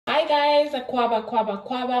guys,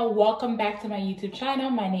 Kwaba, welcome back to my YouTube channel.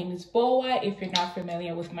 My name is Boa. If you're not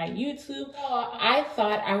familiar with my YouTube, I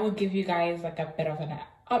thought I would give you guys like a bit of an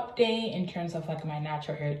update in terms of like my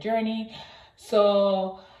natural hair journey.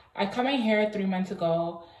 So I cut my hair 3 months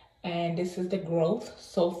ago and this is the growth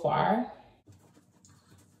so far.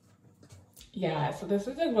 Yeah, so this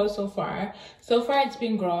is the growth so far. So far it's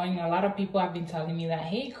been growing. A lot of people have been telling me that,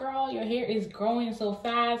 hey girl, your hair is growing so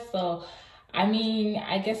fast. So I mean,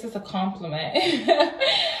 I guess it's a compliment.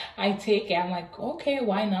 I take it. I'm like, okay,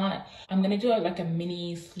 why not? I'm gonna do it like a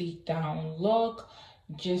mini sleek down look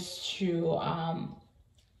just to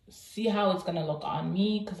see how it's gonna look on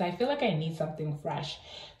me, because I feel like I need something fresh.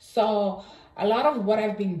 So a lot of what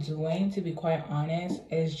I've been doing, to be quite honest,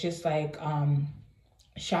 is just like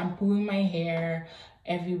shampooing my hair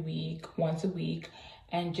every week, once a week,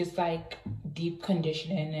 and just like deep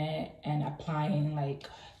conditioning it and applying like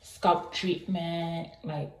scalp treatment,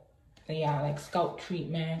 like scalp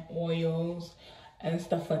treatment, oils and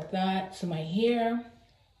stuff like that to my hair,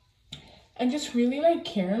 and just really like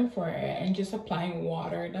caring for it and just applying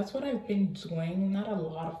water. That's what I've been doing. Not a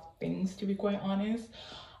lot of things, to be quite honest.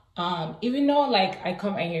 Even though like I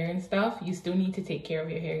cut my hair and stuff, you still need to take care of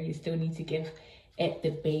your hair. You still need to give it the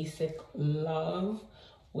basic love,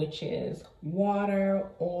 which is water,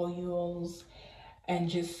 oils, and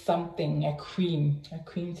just something, a cream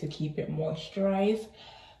to keep it moisturized.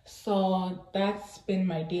 So that's been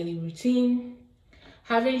my daily routine.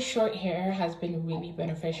 Having short hair has been really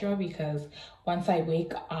beneficial because once I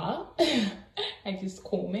wake up, I just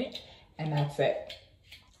comb it and that's it.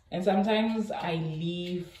 And sometimes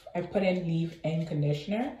I put in leave-in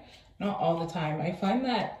conditioner, not all the time. I find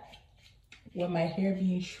that with my hair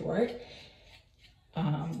being short,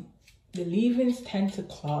 the leave-ins tend to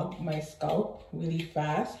clog my scalp really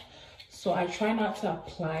fast. So I try not to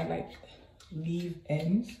apply like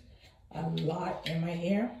leave-ins a lot in my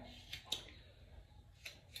hair.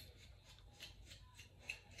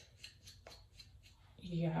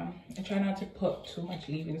 Yeah, I try not to put too much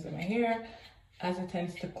leave-ins in my hair as it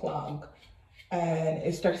tends to clog and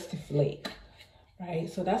it starts to flake, right?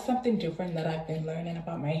 So that's something different that I've been learning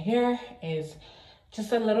about my hair, is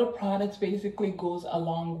just a little product basically goes a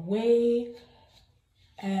long way.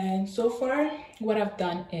 And so far what I've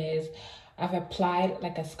done is I've applied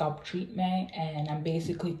like a scalp treatment and I'm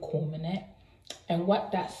basically combing it. And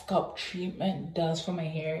what that scalp treatment does for my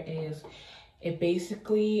hair is it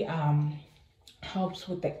basically helps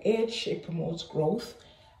with the itch, it promotes growth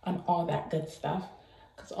and all that good stuff.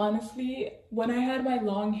 Because honestly, when I had my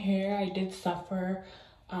long hair, I did suffer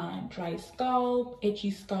dry scalp, itchy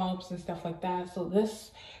scalps and stuff like that. So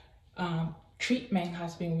this treatment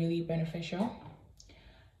has been really beneficial.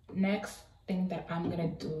 Next thing that I'm gonna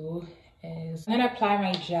do is I'm gonna apply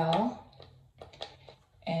my gel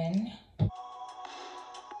and I'm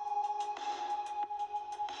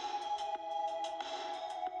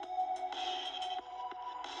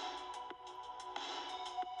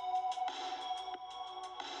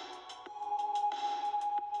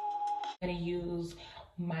gonna use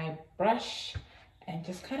my brush and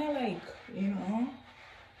just kind of like, you know,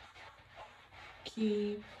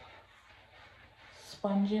 keep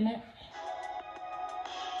sponging it.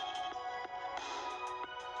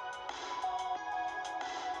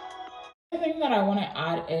 The thing that I want to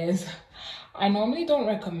add is I normally don't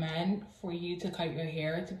recommend for you to cut your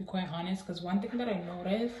hair, to be quite honest, because one thing that I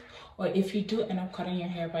noticed, or if you do end up cutting your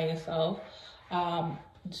hair by yourself,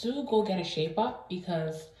 do go get a shape up,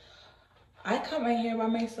 because I cut my hair by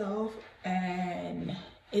myself and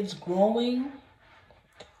it's growing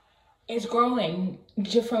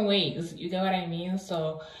different ways, you get what I mean?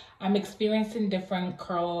 So I'm experiencing different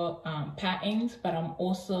curl patterns, but I'm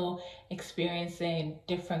also experiencing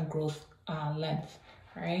different growth length,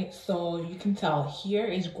 right? So you can tell here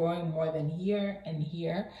is growing more than here,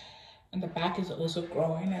 and the back is also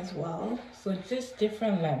growing as well. So just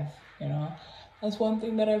different length, you know. That's one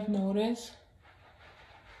thing that I've noticed,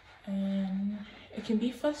 and it can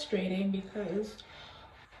be frustrating because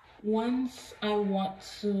once I want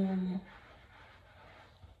to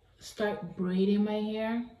start braiding my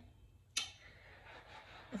hair,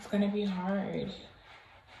 it's gonna be hard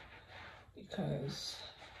because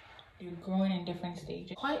you're growing in different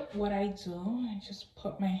stages. Quite what I do, I just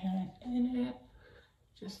put my hand in it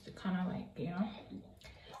just to kind of like, you know.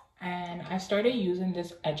 And I started using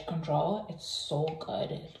this edge control. It's so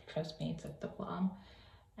good, trust me, it's like the bomb.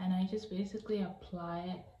 And I just basically apply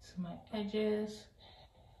it to my edges,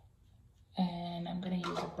 and I'm gonna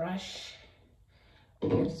use a brush.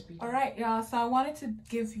 All right, y'all, so I wanted to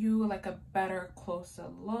give you like a better, closer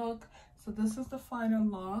look. So this is the final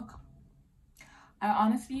look. I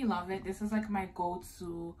honestly love it. This is like my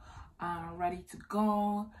go-to ready to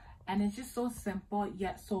go, and it's just so simple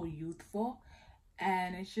yet so youthful,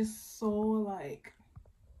 and it's just so like,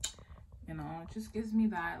 you know, it just gives me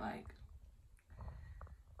that like